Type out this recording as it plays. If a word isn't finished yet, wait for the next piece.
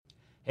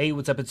Hey,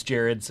 what's up? It's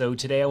Jared. So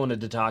today I wanted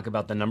to talk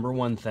about the number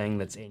one thing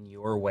that's in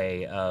your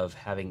way of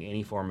having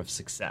any form of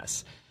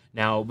success.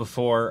 Now,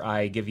 before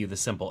I give you the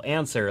simple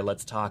answer,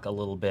 let's talk a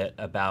little bit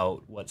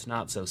about what's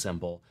not so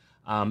simple.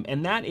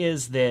 And that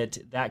is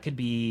that could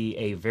be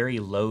a very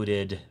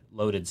loaded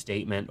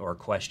statement or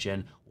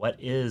question. What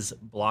is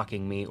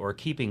blocking me or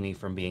keeping me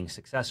from being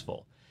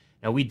successful?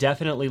 Now, we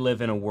definitely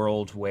live in a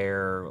world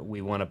where we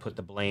want to put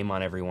the blame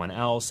on everyone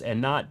else, and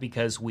not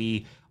because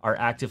we are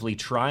actively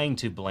trying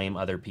to blame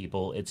other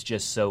people. It's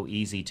just so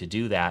easy to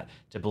do that,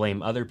 to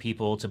blame other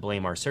people, to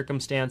blame our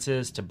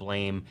circumstances, to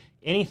blame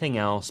anything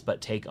else but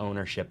take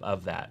ownership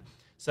of that.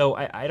 So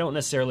I don't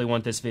necessarily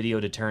want this video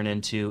to turn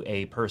into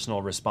a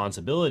personal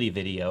responsibility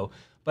video,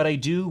 but I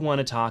do want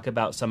to talk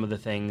about some of the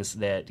things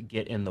that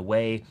get in the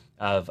way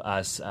of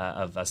us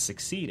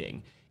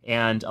succeeding.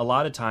 And a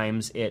lot of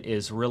times it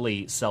is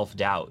really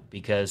self-doubt,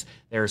 because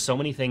there are so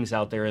many things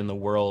out there in the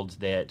world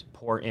that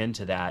pour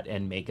into that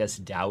and make us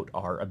doubt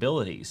our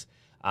abilities.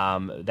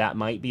 That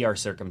might be our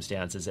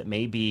circumstances. It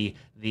may be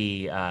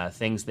the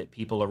things that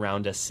people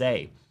around us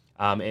say.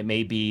 It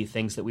may be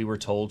things that we were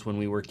told when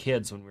we were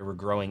kids, when we were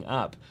growing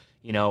up.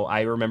 You know,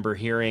 I remember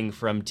hearing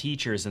from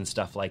teachers and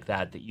stuff like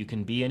that you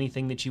can be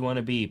anything that you want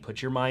to be,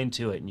 put your mind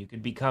to it, and you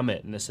could become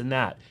it, and this and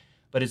that.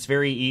 But it's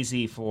very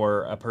easy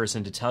for a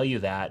person to tell you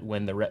that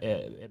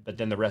but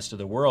then the rest of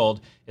the world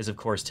is, of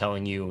course,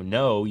 telling you,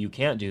 no, you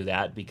can't do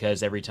that,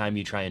 because every time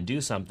you try and do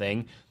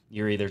something,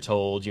 you're either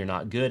told you're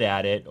not good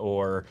at it,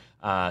 or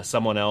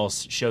someone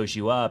else shows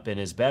you up and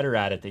is better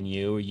at it than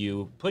you.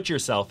 You put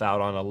yourself out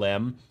on a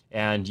limb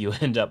and you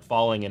end up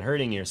falling and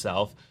hurting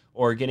yourself,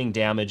 or getting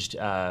damaged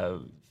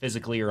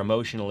physically or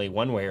emotionally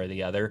one way or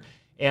the other.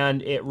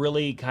 And it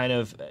really kind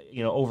of,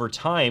 over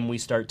time, we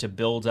start to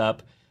build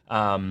up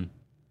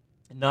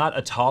not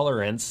a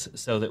tolerance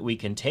so that we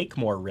can take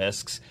more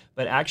risks,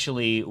 but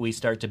actually we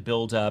start to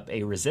build up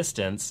a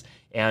resistance,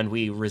 and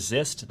we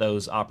resist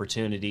those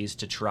opportunities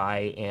to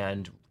try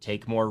and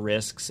take more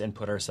risks and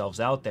put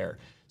ourselves out there.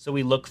 So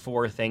we look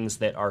for things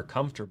that are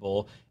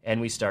comfortable, and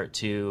we start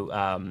to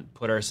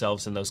put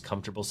ourselves in those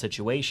comfortable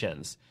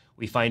situations.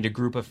 We find a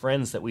group of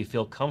friends that we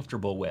feel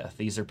comfortable with.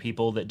 These are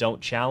people that don't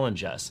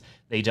challenge us.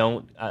 They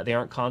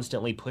aren't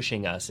constantly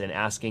pushing us and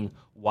asking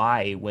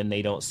why when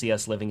they don't see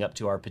us living up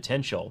to our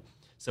potential.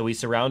 So we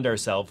surround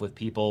ourselves with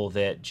people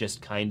that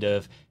just kind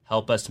of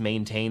help us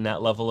maintain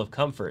that level of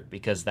comfort,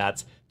 because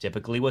that's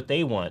typically what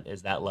they want,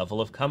 is that level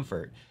of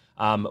comfort.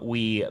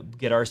 We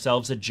get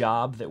ourselves a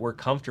job that we're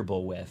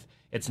comfortable with.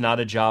 It's not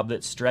a job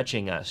that's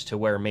stretching us to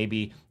where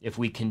maybe if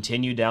we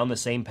continue down the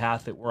same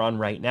path that we're on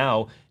right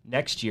now,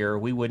 next year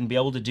we wouldn't be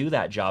able to do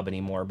that job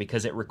anymore,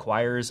 because it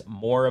requires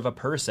more of a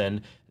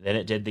person than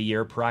it did the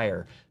year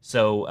prior.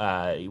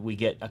 So we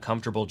get a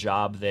comfortable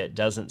job that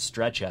doesn't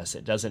stretch us,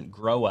 it doesn't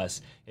grow us,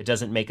 it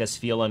doesn't make us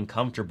feel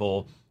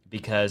uncomfortable,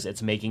 because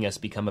it's making us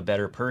become a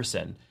better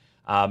person.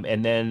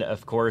 And then,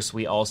 of course,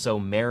 we also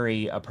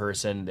marry a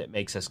person that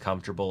makes us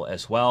comfortable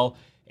as well.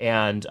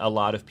 And a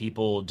lot of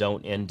people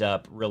don't end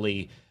up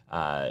really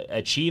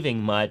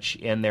achieving much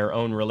in their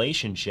own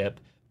relationship,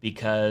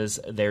 because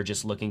they're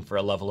just looking for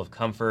a level of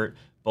comfort.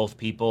 Both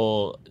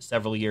people,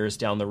 several years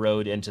down the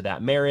road into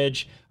that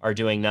marriage, are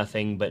doing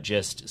nothing but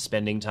just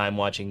spending time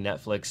watching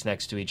Netflix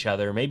next to each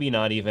other, maybe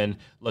not even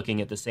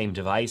looking at the same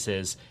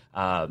devices,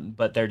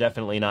 but they're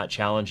definitely not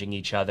challenging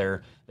each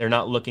other. They're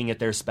not looking at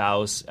their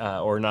spouse,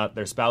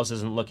 their spouse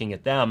isn't looking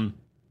at them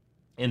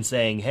and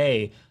saying,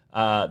 hey,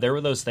 there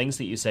were those things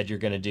that you said you're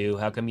going to do.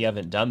 How come you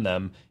haven't done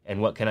them?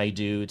 And what can I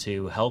do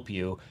to help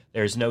you?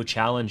 There's no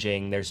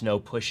challenging. There's no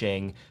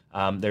pushing.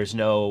 There's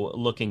no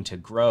looking to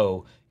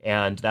grow.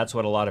 And that's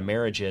what a lot of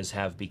marriages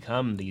have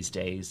become these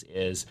days,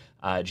 is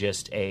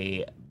just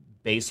a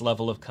base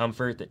level of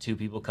comfort that two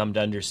people come to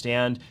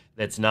understand,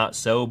 that's not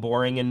so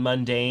boring and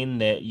mundane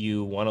that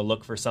you want to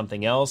look for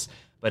something else,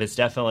 but it's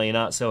definitely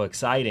not so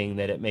exciting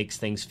that it makes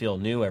things feel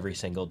new every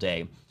single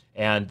day.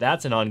 And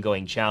that's an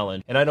ongoing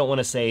challenge. And I don't want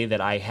to say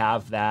that I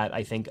have that.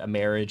 I think a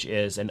marriage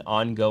is an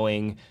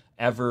ongoing,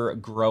 ever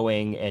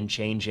growing and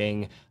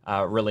changing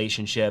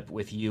relationship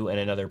with you and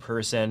another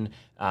person.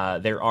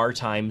 There are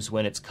times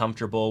when it's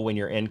comfortable, when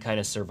you're in kind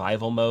of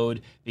survival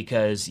mode,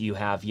 because you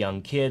have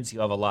young kids,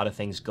 you have a lot of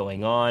things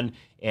going on,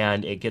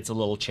 and it gets a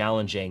little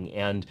challenging.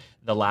 And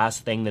the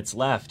last thing that's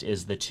left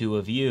is the two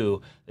of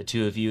you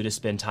to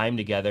spend time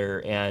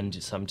together.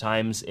 And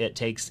sometimes it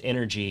takes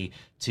energy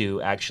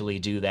to actually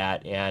do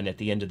that. And at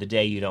the end of the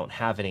day, you don't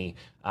have any.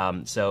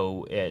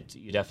 So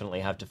you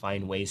definitely have to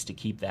find ways to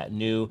keep that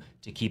new,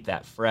 to keep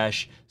that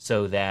fresh,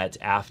 so that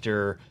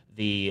after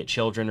the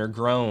children are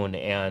grown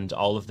and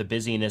all of the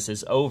busyness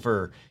is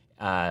over,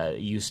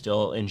 you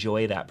still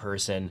enjoy that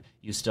person,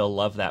 you still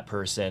love that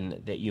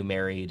person that you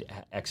married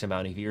X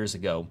amount of years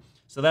ago.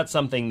 So that's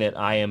something that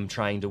I am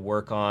trying to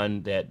work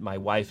on, that my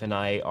wife and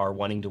I are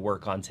wanting to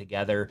work on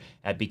together,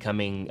 at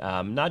becoming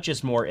not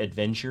just more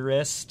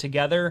adventurous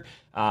together.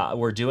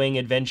 We're doing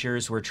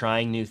adventures, we're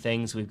trying new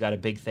things. We've got a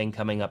big thing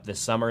coming up this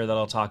summer that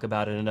I'll talk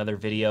about in another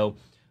video.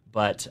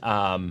 But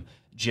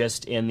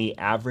just in the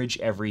average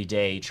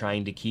everyday,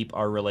 trying to keep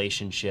our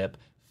relationship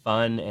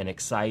fun and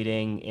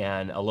exciting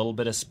and a little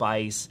bit of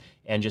spice,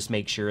 and just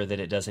make sure that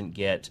it doesn't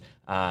get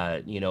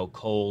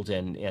cold,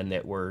 and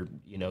that we're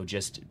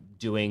just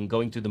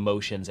going through the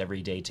motions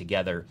every day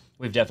together.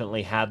 We've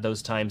definitely had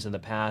those times in the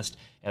past,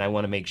 and I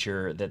want to make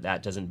sure that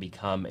that doesn't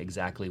become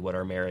exactly what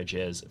our marriage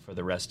is for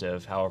the rest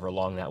of however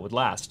long that would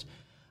last.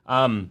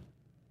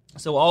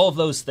 So all of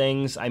those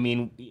things, I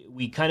mean,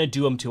 we kind of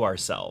do them to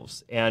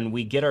ourselves, and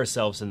we get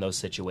ourselves in those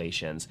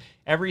situations.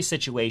 Every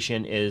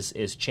situation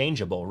is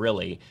changeable,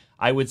 really.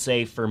 I would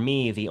say for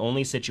me, the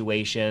only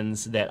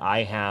situations that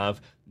I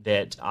have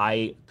that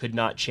I could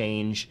not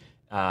change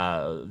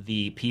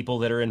the people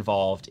that are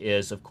involved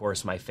is, of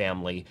course, my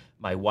family,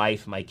 my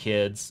wife, my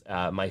kids,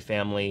 my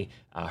family,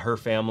 her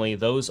family.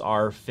 Those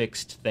are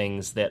fixed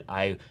things that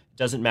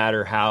doesn't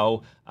matter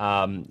how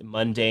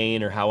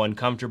mundane or how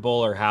uncomfortable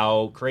or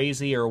how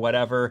crazy or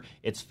whatever,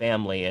 it's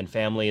family, and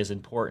family is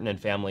important, and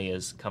family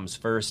comes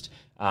first.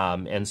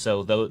 And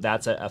so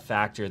that's a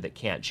factor that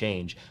can't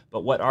change.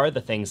 But what are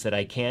the things that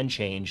I can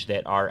change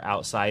that are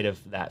outside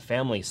of that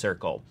family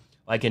circle?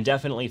 I can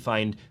definitely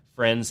find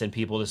friends and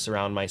people to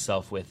surround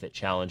myself with that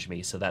challenge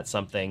me. So that's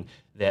something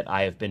that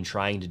I have been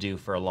trying to do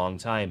for a long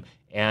time.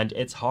 And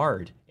it's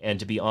hard. And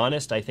to be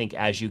honest, I think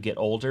as you get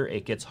older,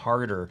 it gets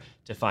harder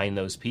to find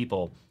those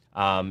people.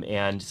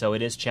 And so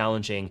it is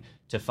challenging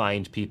to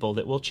find people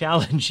that will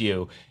challenge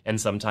you. And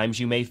sometimes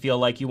you may feel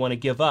like you want to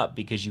give up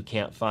because you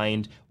can't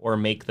find or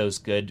make those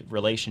good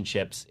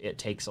relationships. It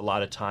takes a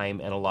lot of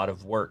time and a lot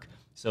of work.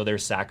 So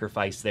there's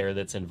sacrifice there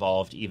that's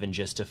involved, even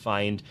just to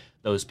find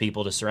those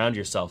people to surround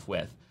yourself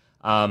with.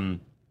 You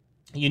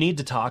need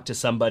to talk to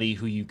somebody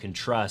who you can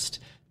trust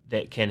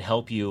that can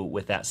help you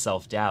with that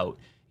self-doubt.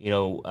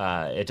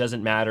 It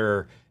doesn't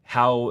matter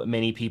how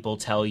many people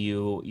tell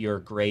you you're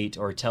great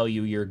or tell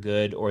you you're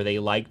good or they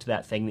liked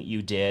that thing that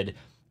you did.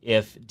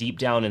 If deep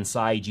down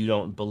inside you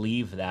don't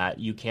believe that,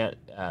 you can't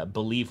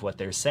believe what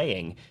they're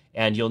saying,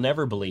 and you'll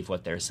never believe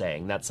what they're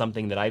saying. That's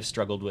something that I've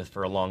struggled with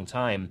for a long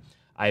time.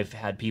 I've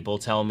had people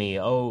tell me,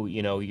 oh,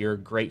 you're a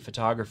great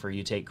photographer,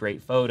 you take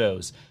great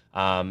photos.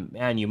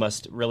 Man, you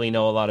must really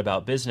know a lot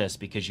about business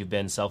because you've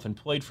been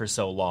self-employed for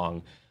so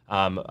long.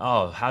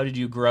 How did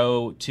you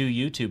grow 2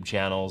 YouTube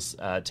channels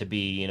to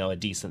be, a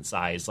decent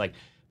size? Like,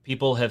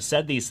 people have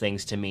said these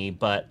things to me,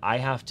 but I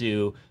have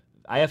to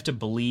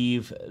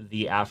believe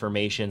the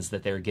affirmations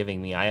that they're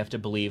giving me. I have to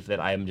believe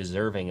that I am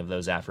deserving of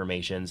those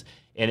affirmations.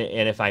 And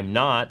if I'm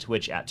not,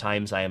 which at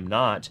times I am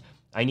not,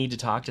 I need to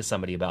talk to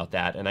somebody about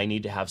that, and I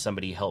need to have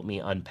somebody help me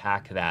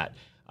unpack that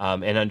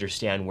and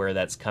understand where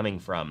that's coming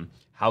from.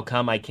 How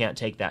come I can't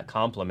take that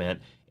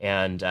compliment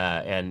and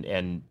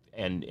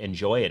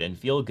enjoy it and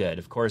feel good?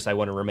 Of course, I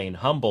want to remain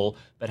humble,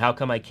 but how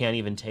come I can't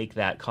even take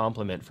that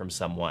compliment from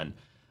someone?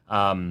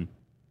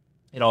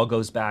 It all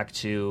goes back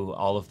to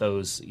all of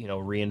those,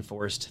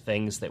 reinforced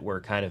things that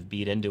were kind of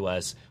beat into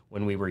us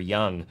when we were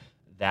young.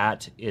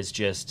 That is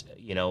just,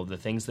 the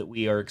things that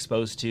we are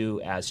exposed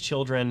to as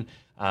children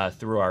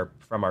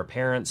from our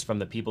parents, from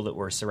the people that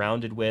we're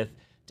surrounded with,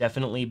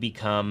 definitely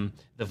become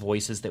the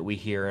voices that we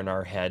hear in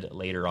our head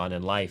later on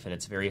in life. And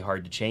it's very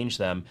hard to change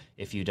them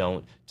if you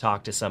don't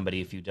talk to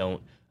somebody, if you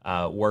don't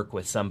work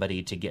with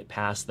somebody to get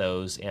past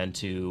those and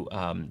to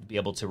be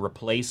able to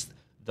replace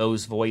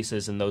those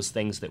voices and those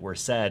things that were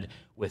said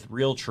with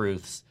real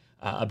truths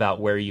about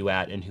where you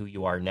at and who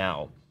you are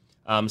now.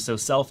 So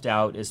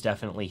self-doubt is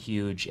definitely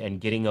huge, and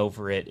getting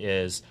over it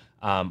is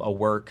a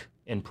work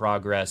in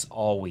progress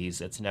always.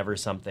 It's never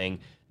something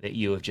that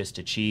you have just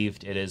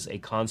achieved. It is a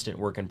constant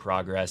work in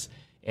progress.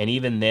 And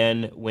even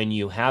then, when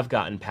you have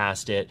gotten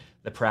past it,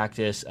 the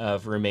practice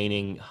of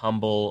remaining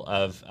humble,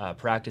 of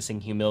practicing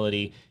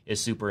humility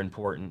is super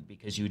important,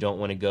 because you don't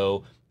want to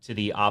go to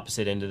the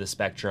opposite end of the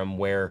spectrum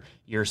where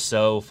you're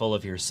so full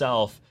of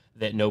yourself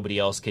that nobody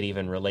else can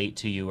even relate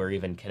to you or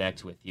even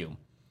connect with you.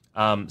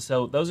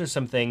 So those are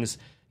some things,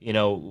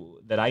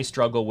 that I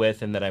struggle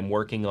with and that I'm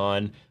working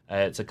on.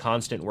 It's a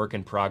constant work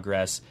in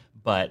progress,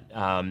 but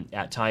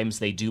at times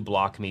they do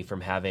block me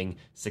from having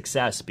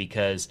success,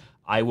 because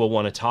I will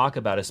want to talk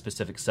about a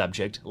specific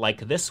subject,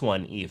 like this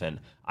one even.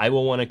 I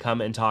will want to come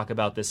and talk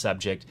about this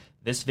subject.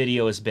 This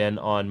video has been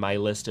on my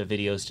list of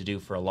videos to do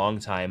for a long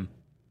time,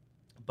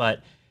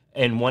 but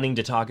in wanting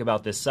to talk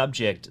about this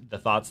subject, the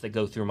thoughts that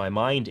go through my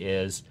mind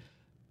is,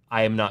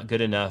 I am not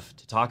good enough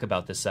to talk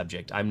about this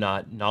subject. I'm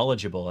not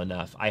knowledgeable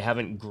enough. I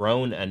haven't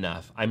grown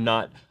enough. I'm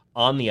not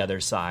on the other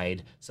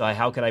side, so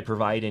how could I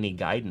provide any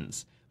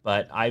guidance?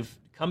 But I've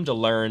come to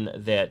learn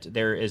that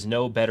there is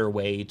no better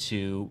way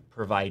to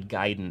provide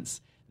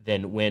guidance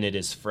than when it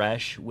is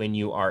fresh, when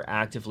you are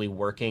actively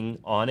working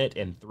on it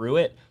and through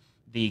it.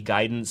 The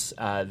guidance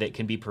that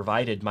can be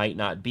provided might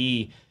not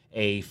be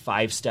a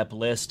 5-step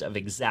list of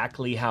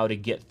exactly how to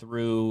get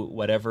through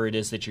whatever it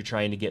is that you're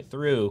trying to get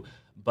through,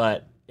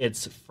 but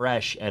it's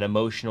fresh and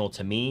emotional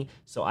to me,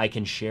 so I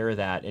can share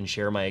that and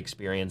share my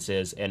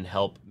experiences and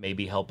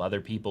maybe help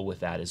other people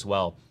with that as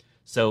well.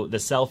 So the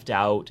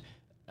self-doubt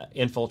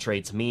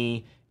infiltrates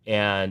me,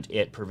 and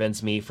it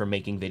prevents me from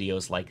making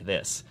videos like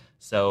this.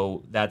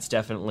 So that's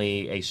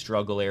definitely a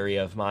struggle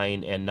area of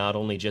mine, and not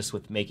only just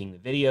with making the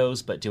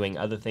videos, but doing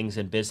other things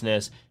in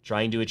business,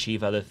 trying to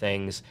achieve other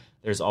things.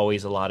 There's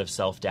always a lot of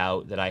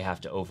self-doubt that I have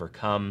to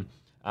overcome,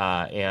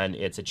 and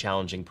it's a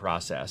challenging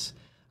process.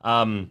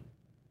 Even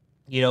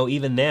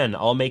then,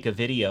 I'll make a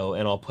video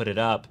and I'll put it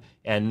up,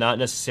 and not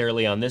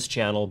necessarily on this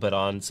channel, but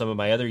on some of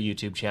my other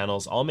YouTube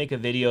channels. I'll make a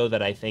video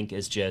that I think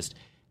is just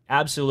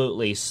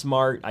absolutely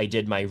smart. I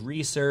did my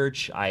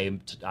research. I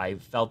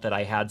felt that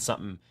I had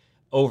something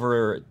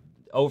over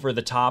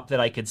the top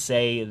that I could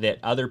say that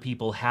other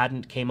people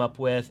hadn't came up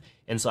with,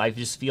 and so I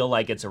just feel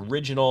like it's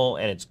original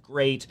and it's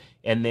great.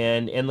 And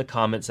then in the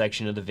comment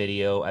section of the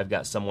video, I've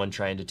got someone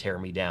trying to tear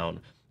me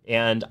down.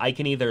 And I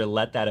can either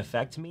let that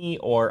affect me,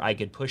 or I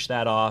could push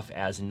that off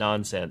as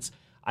nonsense.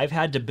 I've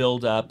had to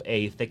build up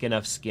a thick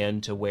enough skin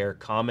to where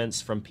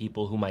comments from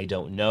people whom I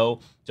don't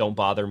know don't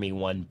bother me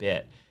one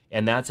bit.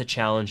 And that's a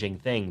challenging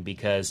thing,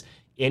 because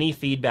any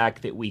feedback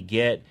that we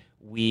get,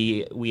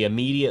 we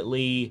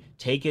immediately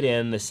take it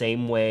in the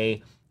same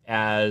way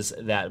as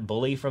that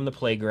bully from the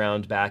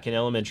playground back in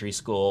elementary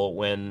school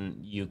when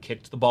you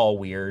kicked the ball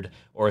weird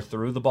or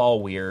threw the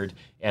ball weird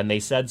and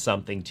they said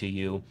something to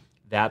you.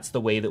 That's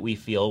the way that we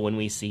feel when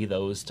we see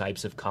those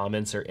types of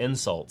comments or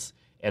insults.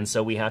 And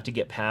so we have to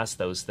get past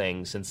those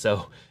things. And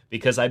so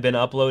because I've been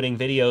uploading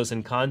videos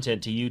and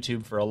content to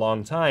YouTube for a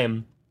long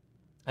time,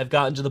 I've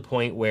gotten to the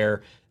point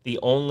where the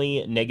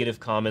only negative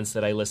comments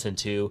that I listen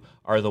to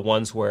are the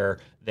ones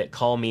that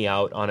call me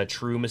out on a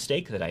true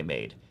mistake that I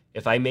made.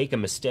 If I make a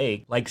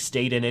mistake, like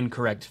state an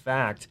incorrect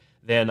fact,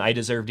 then I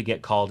deserve to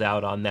get called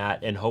out on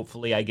that, and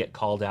hopefully I get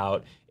called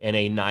out in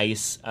a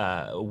nice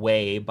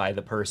way by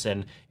the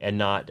person, and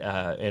not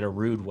in a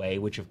rude way,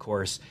 which of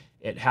course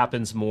it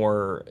happens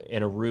more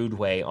in a rude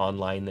way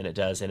online than it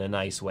does in a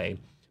nice way.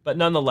 But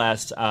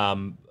nonetheless,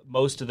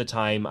 most of the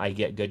time I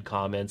get good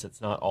comments. It's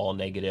not all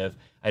negative.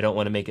 I don't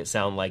want to make it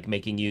sound like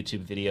making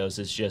YouTube videos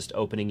is just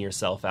opening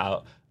yourself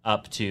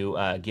up to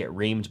get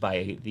reamed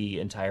by the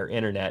entire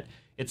internet.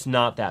 It's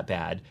not that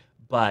bad.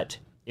 But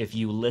if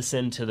you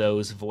listen to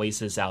those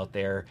voices out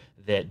there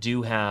that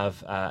do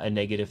have a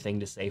negative thing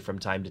to say from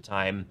time to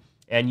time,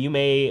 and you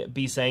may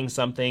be saying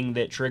something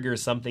that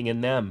triggers something in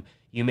them,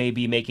 you may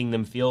be making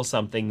them feel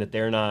something that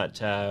they're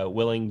not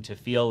willing to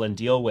feel and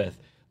deal with,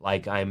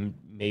 like I'm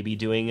maybe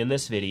doing in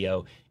this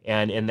video.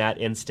 And in that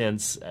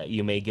instance,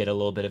 you may get a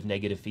little bit of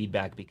negative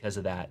feedback because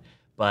of that.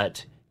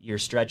 But you're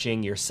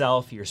stretching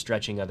yourself, you're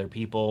stretching other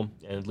people,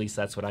 and at least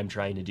that's what I'm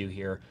trying to do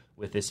here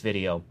with this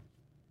video.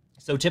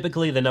 So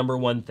typically the number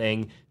one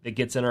thing that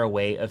gets in our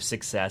way of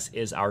success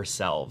is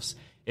ourselves.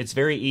 It's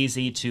very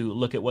easy to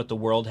look at what the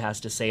world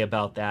has to say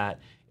about that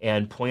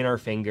and point our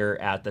finger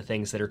at the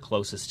things that are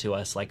closest to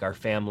us, like our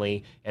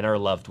family and our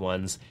loved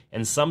ones.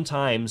 And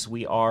sometimes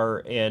we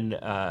are in,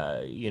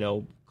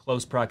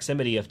 close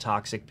proximity of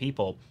toxic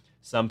people.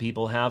 Some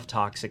people have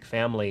toxic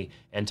family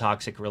and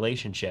toxic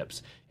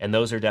relationships, and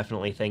those are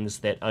definitely things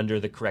that under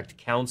the correct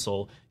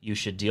counsel you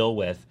should deal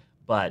with.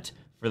 But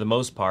for the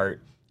most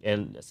part,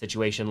 in a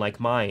situation like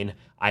mine,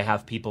 I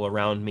have people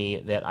around me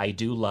that I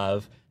do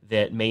love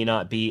that may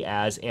not be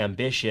as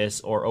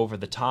ambitious or over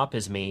the top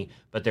as me,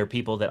 but they're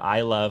people that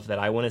I love, that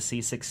I want to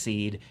see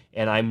succeed,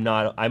 and I'm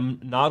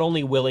not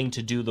only willing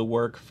to do the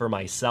work for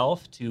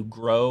myself to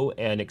grow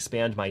and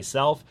expand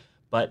myself,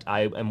 but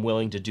I am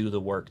willing to do the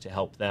work to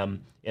help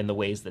them in the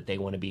ways that they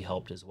want to be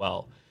helped as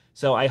well.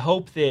 So I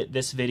hope that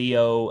this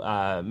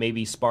video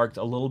maybe sparked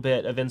a little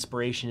bit of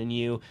inspiration in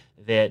you,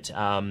 that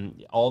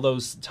all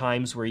those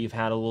times where you've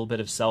had a little bit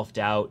of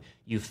self-doubt,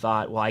 you've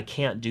thought, well, I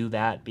can't do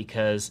that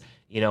because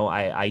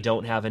I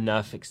don't have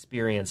enough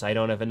experience. I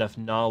don't have enough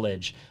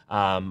knowledge.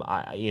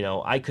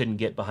 I couldn't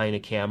get behind a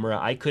camera.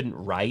 I couldn't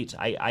write.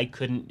 I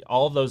couldn't.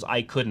 All of those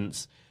I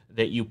couldn'ts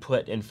that you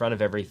put in front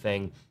of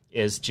everything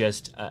is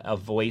just a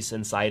voice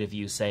inside of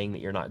you saying that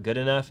you're not good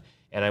enough.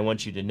 And I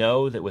want you to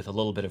know that with a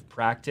little bit of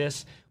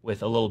practice,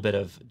 with a little bit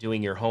of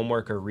doing your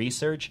homework or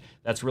research,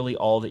 that's really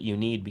all that you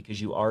need, because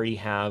you already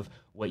have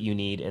what you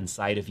need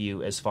inside of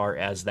you as far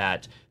as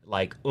that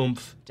like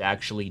oomph to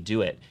actually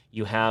do it.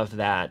 You have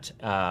that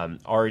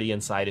already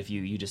inside of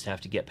you. You just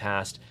have to get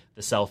past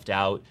the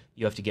self-doubt.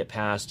 You have to get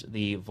past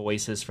the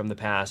voices from the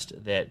past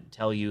that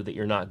tell you that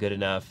you're not good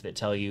enough, that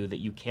tell you that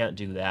you can't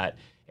do that.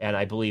 And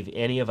I believe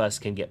any of us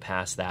can get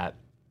past that.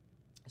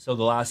 So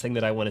the last thing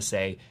that I want to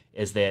say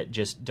is that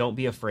just don't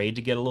be afraid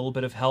to get a little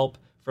bit of help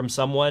from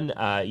someone.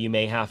 You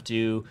may have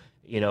to,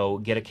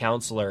 get a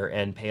counselor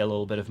and pay a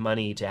little bit of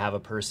money to have a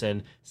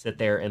person sit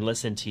there and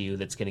listen to you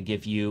that's going to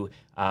give you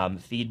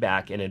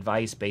feedback and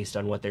advice based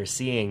on what they're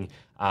seeing,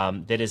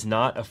 that is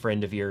not a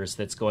friend of yours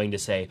that's going to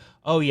say,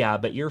 oh yeah,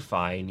 but you're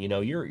fine,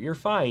 you're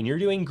fine, you're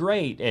doing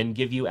great, and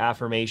give you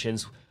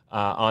affirmations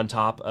on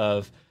top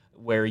of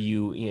where where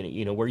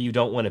you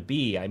don't want to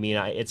be. I mean,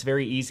 it's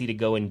very easy to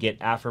go and get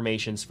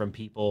affirmations from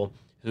people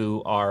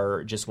who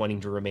are just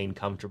wanting to remain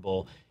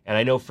comfortable. And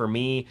I know for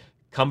me,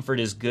 comfort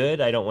is good.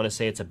 I don't want to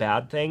say it's a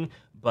bad thing,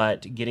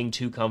 but getting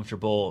too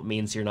comfortable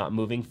means you're not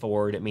moving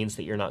forward. It means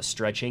that you're not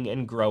stretching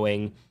and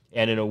growing.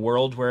 And in a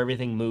world where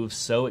everything moves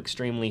so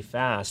extremely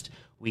fast,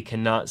 we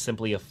cannot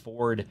simply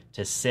afford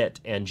to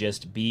sit and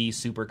just be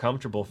super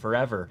comfortable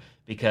forever,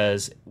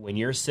 because when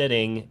you're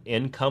sitting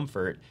in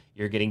comfort,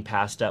 you're getting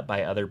passed up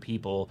by other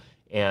people,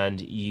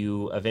 and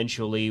you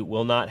eventually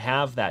will not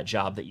have that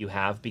job that you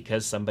have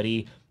because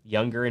somebody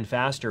younger and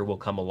faster will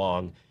come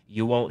along.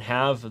 You won't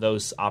have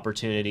those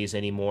opportunities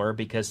anymore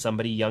because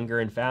somebody younger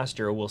and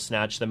faster will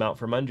snatch them out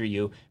from under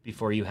you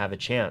before you have a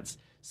chance.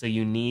 So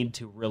you need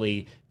to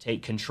really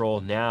take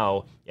control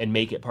now and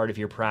make it part of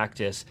your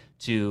practice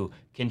to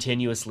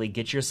continuously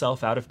get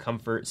yourself out of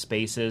comfort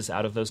spaces,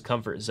 out of those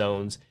comfort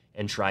zones,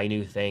 and try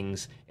new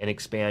things and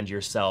expand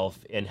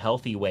yourself in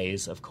healthy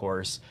ways, of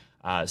course,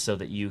 so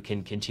that you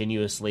can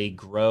continuously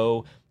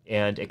grow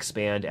and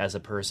expand as a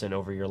person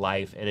over your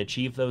life and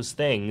achieve those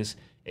things,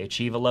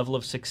 achieve a level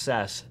of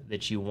success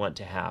that you want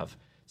to have.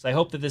 So I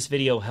hope that this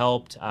video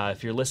helped.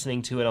 If you're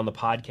listening to it on the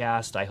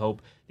podcast, I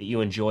hope that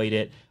you enjoyed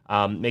it.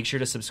 Make sure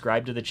to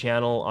subscribe to the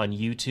channel on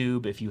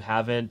YouTube if you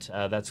haven't.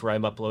 That's where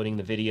I'm uploading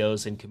the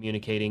videos and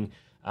communicating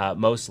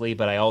mostly,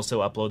 but I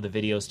also upload the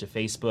videos to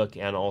Facebook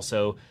and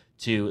also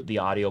to the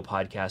audio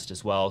podcast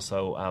as well.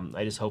 So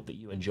I just hope that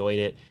you enjoyed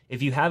it.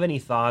 If you have any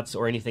thoughts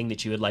or anything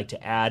that you would like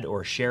to add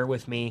or share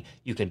with me,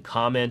 you can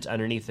comment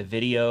underneath the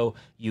video.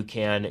 You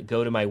can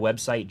go to my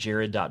website,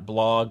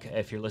 jared.blog,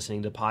 if you're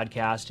listening to the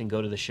podcast, and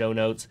go to the show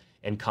notes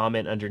and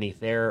comment underneath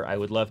there. I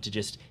would love to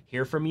just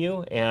hear from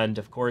you. And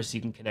of course,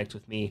 you can connect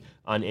with me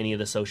on any of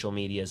the social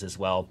medias as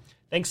well.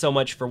 Thanks so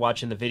much for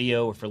watching the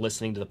video or for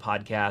listening to the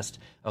podcast.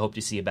 I hope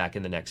to see you back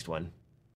in the next one.